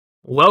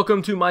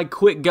Welcome to my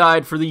quick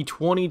guide for the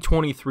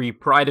 2023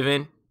 Pride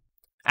event.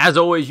 As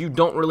always, you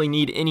don't really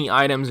need any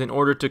items in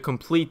order to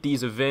complete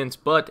these events,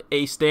 but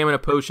a stamina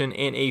potion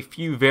and a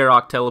few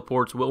Varrock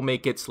teleports will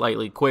make it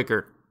slightly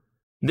quicker.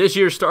 This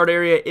year's start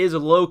area is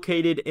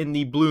located in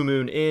the Blue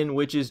Moon Inn,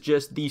 which is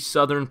just the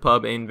southern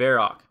pub in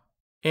Varrock.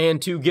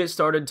 And to get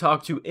started,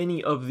 talk to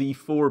any of the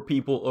 4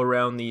 people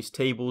around these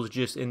tables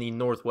just in the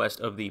northwest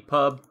of the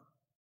pub.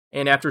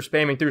 And after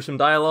spamming through some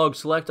dialogue,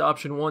 select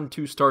option 1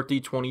 to start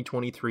the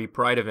 2023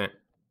 Pride event.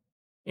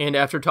 And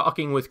after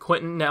talking with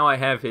Quentin, now I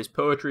have his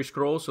poetry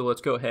scroll, so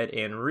let's go ahead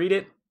and read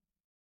it.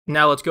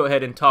 Now let's go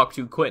ahead and talk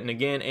to Quentin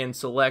again and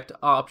select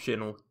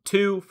option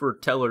 2 for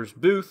Teller's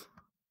Booth.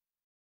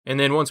 And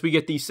then once we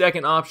get the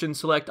second option,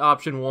 select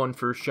option 1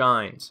 for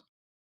Shines.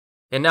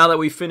 And now that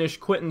we've finished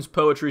Quentin's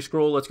poetry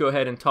scroll, let's go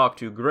ahead and talk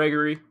to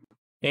Gregory.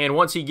 And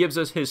once he gives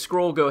us his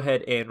scroll, go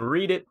ahead and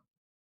read it.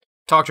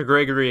 Talk to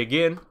Gregory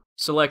again.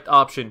 Select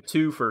option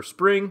 2 for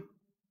Spring,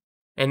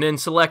 and then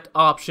select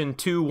option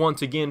 2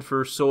 once again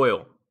for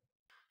Soil.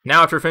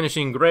 Now after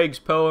finishing Greg's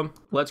poem,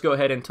 let's go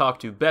ahead and talk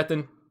to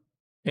Bethan,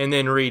 and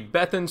then read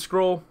Bethan's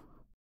scroll,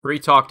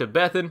 re-talk to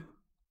Bethan,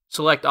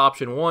 select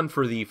option 1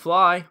 for the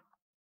Fly,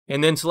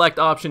 and then select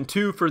option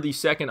 2 for the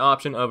second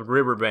option of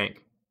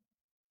Riverbank.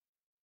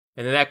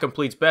 And then that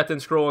completes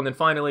Bethan's scroll, and then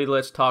finally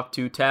let's talk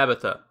to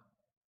Tabitha.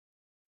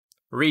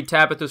 Read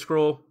Tabitha's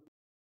scroll,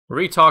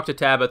 re-talk to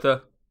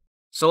Tabitha,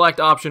 select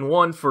option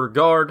 1 for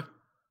Guard,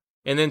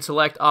 and then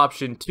select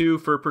option 2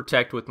 for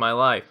Protect with My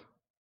Life.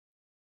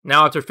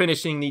 Now after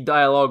finishing the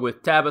dialogue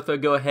with Tabitha,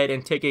 go ahead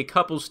and take a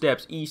couple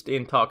steps east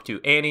and talk to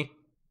Annie.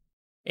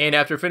 And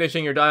after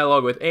finishing your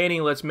dialogue with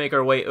Annie, let's make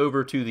our way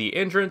over to the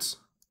entrance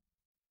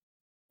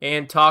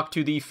and talk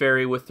to the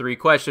fairy with 3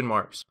 question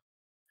marks.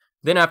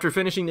 Then after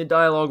finishing the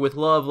dialogue with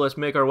Love, let's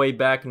make our way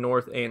back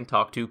north and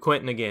talk to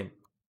Quentin again.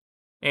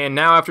 And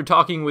now after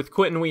talking with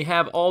Quentin, we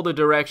have all the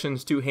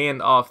directions to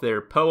hand off their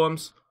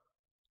poems.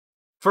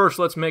 First,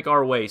 let's make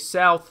our way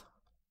south.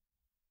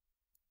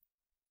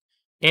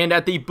 And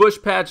at the bush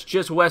patch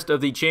just west of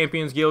the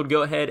Champions Guild,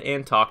 go ahead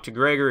and talk to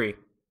Gregory.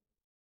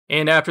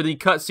 And after the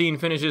cutscene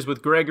finishes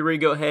with Gregory,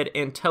 go ahead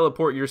and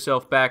teleport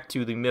yourself back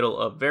to the middle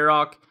of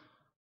Varrock.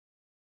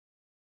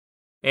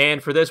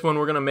 And for this one,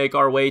 we're going to make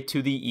our way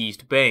to the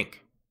East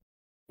Bank.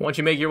 Once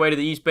you make your way to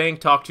the East Bank,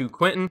 talk to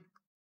Quentin.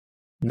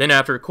 Then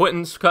after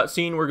Quentin's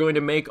cutscene, we're going to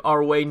make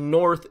our way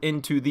north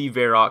into the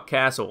Varrock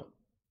Castle.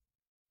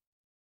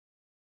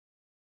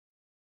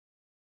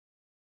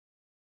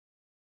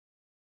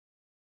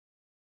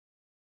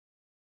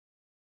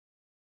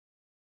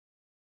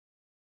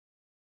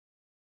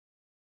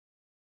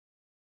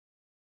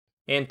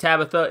 And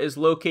Tabitha is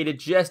located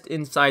just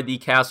inside the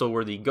castle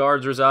where the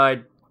guards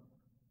reside.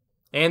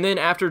 And then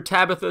after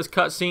Tabitha's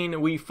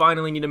cutscene, we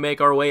finally need to make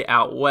our way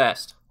out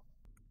west.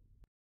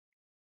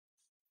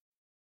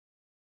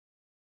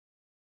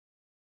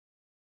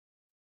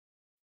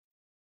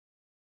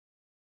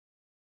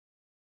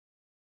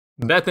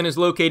 Bethan is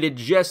located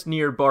just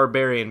near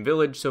Barbarian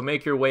Village, so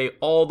make your way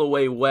all the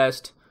way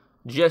west,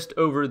 just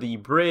over the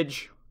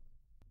bridge.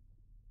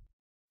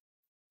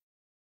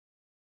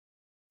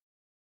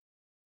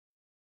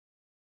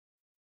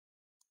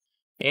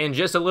 And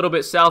just a little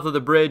bit south of the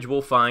bridge,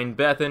 we'll find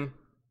Bethan.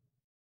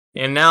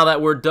 And now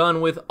that we're done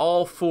with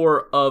all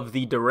 4 of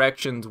the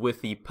directions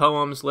with the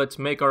poems, let's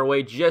make our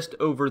way just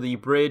over the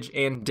bridge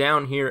and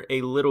down here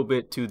a little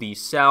bit to the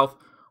south,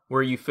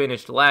 where you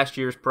finished last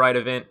year's Pride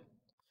event.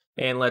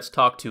 And let's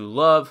talk to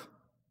Love.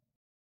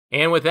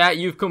 And with that,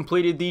 you've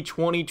completed the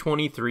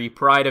 2023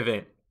 Pride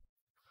event.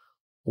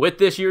 With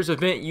this year's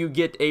event, you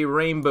get a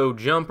rainbow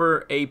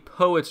jumper, a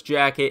poet's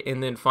jacket,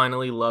 and then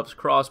finally Love's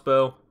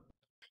crossbow.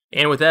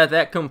 And with that,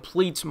 that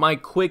completes my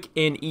quick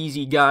and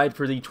easy guide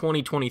for the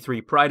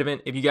 2023 Pride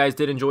event. If you guys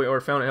did enjoy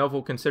or found it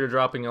helpful, consider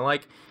dropping a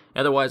like.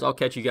 Otherwise, I'll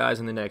catch you guys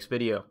in the next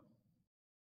video.